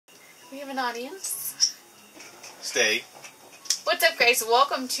We have an audience. Stay. What's up, guys?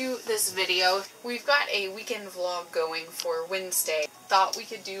 Welcome to this video. We've got a weekend vlog going for Wednesday. Thought we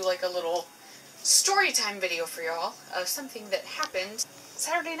could do like a little story time video for y'all of something that happened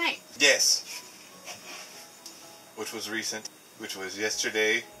Saturday night. Yes. Which was recent. Which was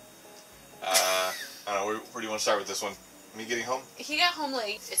yesterday. I don't know, where do you want to start with this one? Me getting home? He got home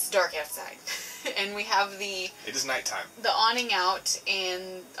late. It's dark outside. And we have It is nighttime. the awning out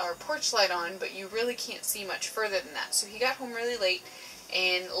and our porch light on, but you really can't see much further than that. So he got home really late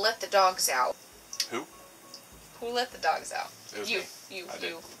and let the dogs out. Who? Who let the dogs out? It was You. me. You.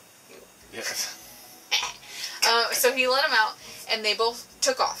 Yeah. So he let them out, and they both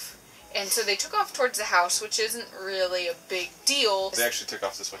took off. And so they took off towards the house, which isn't really a big deal. They actually took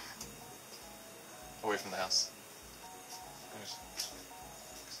off this way. Away from the house.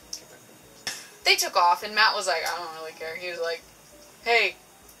 They took off, and Matt was like, I don't really care. He was like, hey,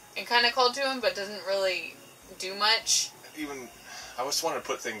 and kind of called to him, but doesn't really do much. Even, I just wanted to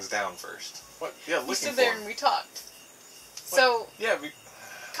put things down first. What? Yeah, looking We stood for there him. and we talked. What? So, yeah,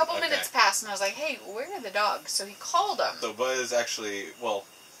 a couple minutes passed, and I was like, hey, where are the dogs? So he called them. So Buzz actually, well,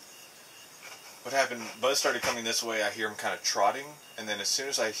 what happened, Buzz started coming this way, I hear him kind of trotting, and then as soon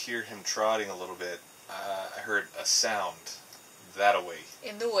as I hear him trotting a little bit, I heard a sound that away.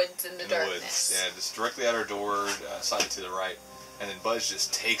 In the woods, in the darkness. Woods. Yeah, just directly at our door, slightly to the right, and then Buzz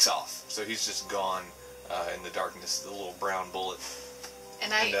just takes off. So he's just gone in the darkness, the little brown bullet.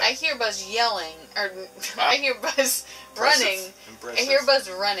 And I hear Buzz yelling, or I hear Buzz Impressive. running. Impressive. I hear Buzz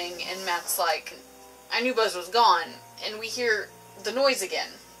running, and Matt's like, I knew Buzz was gone, and we hear the noise again.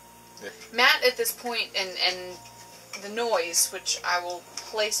 Yeah. Matt at this point, and the noise, which I will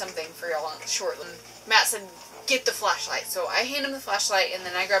play something for y'all shortly, Matt said, get the flashlight. So I hand him the flashlight, and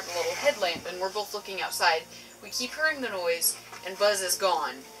then I grab a little headlamp, and we're both looking outside. We keep hearing the noise, and Buzz is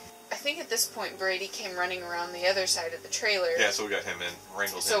gone. I think at this point Brady came running around the other side of the trailer. Yeah, so we got him in,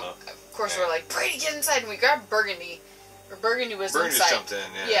 wrangled him up. So, of course, we're like, Brady, get inside, and we grabbed Burgundy. Or Burgundy was Burgundy inside. jumped in,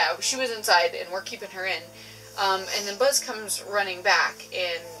 yeah. Yeah, she was inside, and we're keeping her in. And then Buzz comes running back,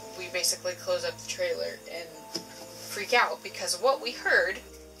 and we basically close up the trailer and freak out because of what we heard.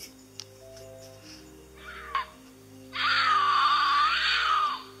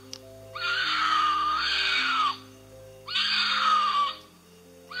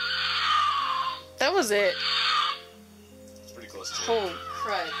 That was it. It's pretty close to Holy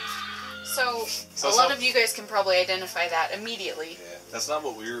crud. So a lot of you guys can probably identify that immediately. Yeah, that's not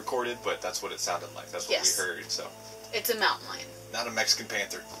what we recorded, but that's what it sounded like. That's what we heard, so. It's a mountain lion. Not a Mexican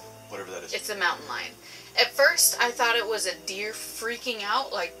panther, whatever that is. It's a mountain lion. At first, I thought it was a deer freaking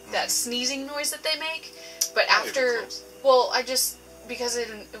out, like that sneezing noise that they make. But after, well, because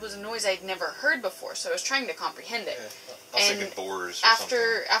it was a noise I'd never heard before, so I was trying to comprehend it. Yeah. I was thinking boars or after,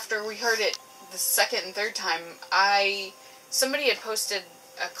 something. After we heard it the second and third time, somebody had posted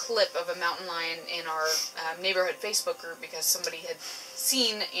a clip of a mountain lion in our neighborhood Facebook group because somebody had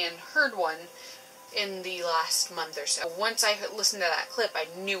seen and heard one in the last month or so. Once I listened to that clip, I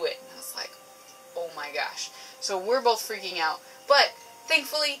knew it, and I was like, oh my gosh. So we're both freaking out. But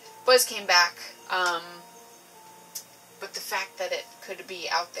thankfully, Buzz came back. But the fact that it could be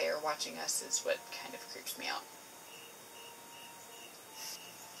out there watching us is what kind of creeps me out.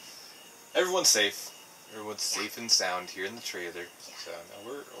 Everyone's safe. Everyone's safe and sound here in the trailer. Yeah. So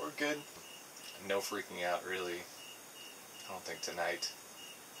no, we're good. No freaking out, really. I don't think tonight.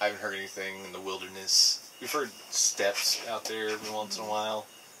 I haven't heard anything in the wilderness. We've heard steps out there every once in a while.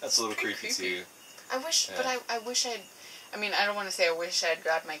 That's a little creepy too. I wish, but I wish I mean, I don't want to say I wish I had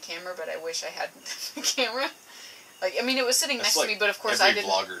grabbed my camera, but I wish I had the camera. Like, I mean, it was sitting next to me, but of course I didn't.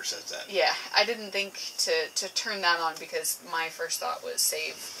 Every vlogger says that. Yeah, I didn't think to turn that on because my first thought was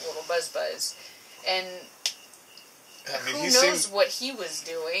save little Buzz. And who knows what he was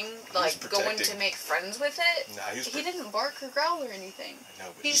doing, like going to make friends with it. Nah, he didn't bark or growl or anything. I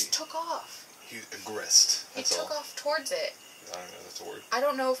know, but he just took off. He aggressed. He took off towards it. I don't know, that's a word. I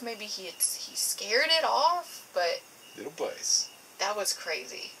don't know if maybe he scared it off, but Little Buzz. That was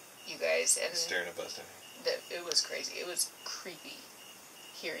crazy, you guys. And staring at Buzz, it was crazy. It was creepy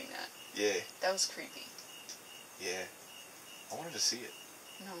hearing that. Yeah. That was creepy. Yeah. I wanted to see it.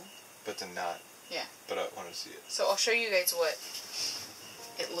 No. But then not. Yeah. But I wanted to see it. So I'll show you guys what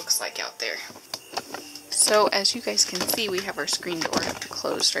it looks like out there. So as you guys can see, we have our screen door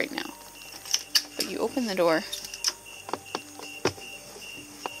closed right now. But you open the door,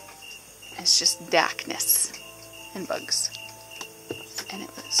 it's just darkness and bugs. And it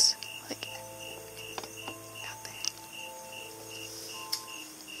was like out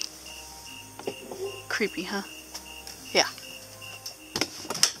there. Creepy, huh? Yeah.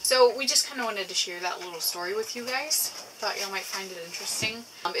 So we just kind of wanted to share that little story with you guys. Thought y'all might find it interesting.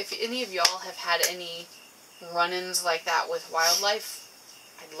 If any of y'all have had any run-ins like that with wildlife,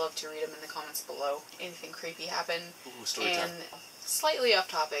 I'd love to read them in the comments below. Anything creepy happen. Ooh, story time. Slightly off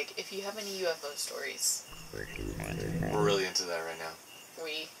topic, if you have any UFO stories. We're really into that right now.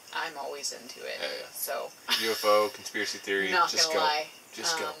 I'm always into it. Yeah. So. UFO, conspiracy theory, Not just gonna go. lie.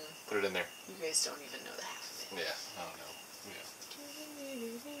 Just go. Put it in there. You guys don't even know the half of it. Yeah, I don't know. Yeah.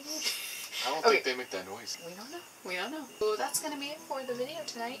 I don't think they make that noise. We don't know. We don't know. So that's gonna be it for the video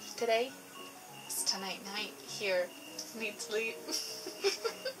today. It's tonight night here. Need sleep.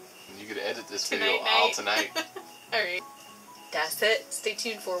 You could edit this video all tonight. Alright. That's it. Stay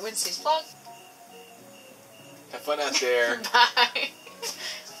tuned for Wednesday's vlog. Have fun out there. Bye.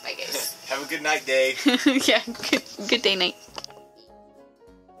 Bye, guys. Have a good night, day. Yeah, good day, night.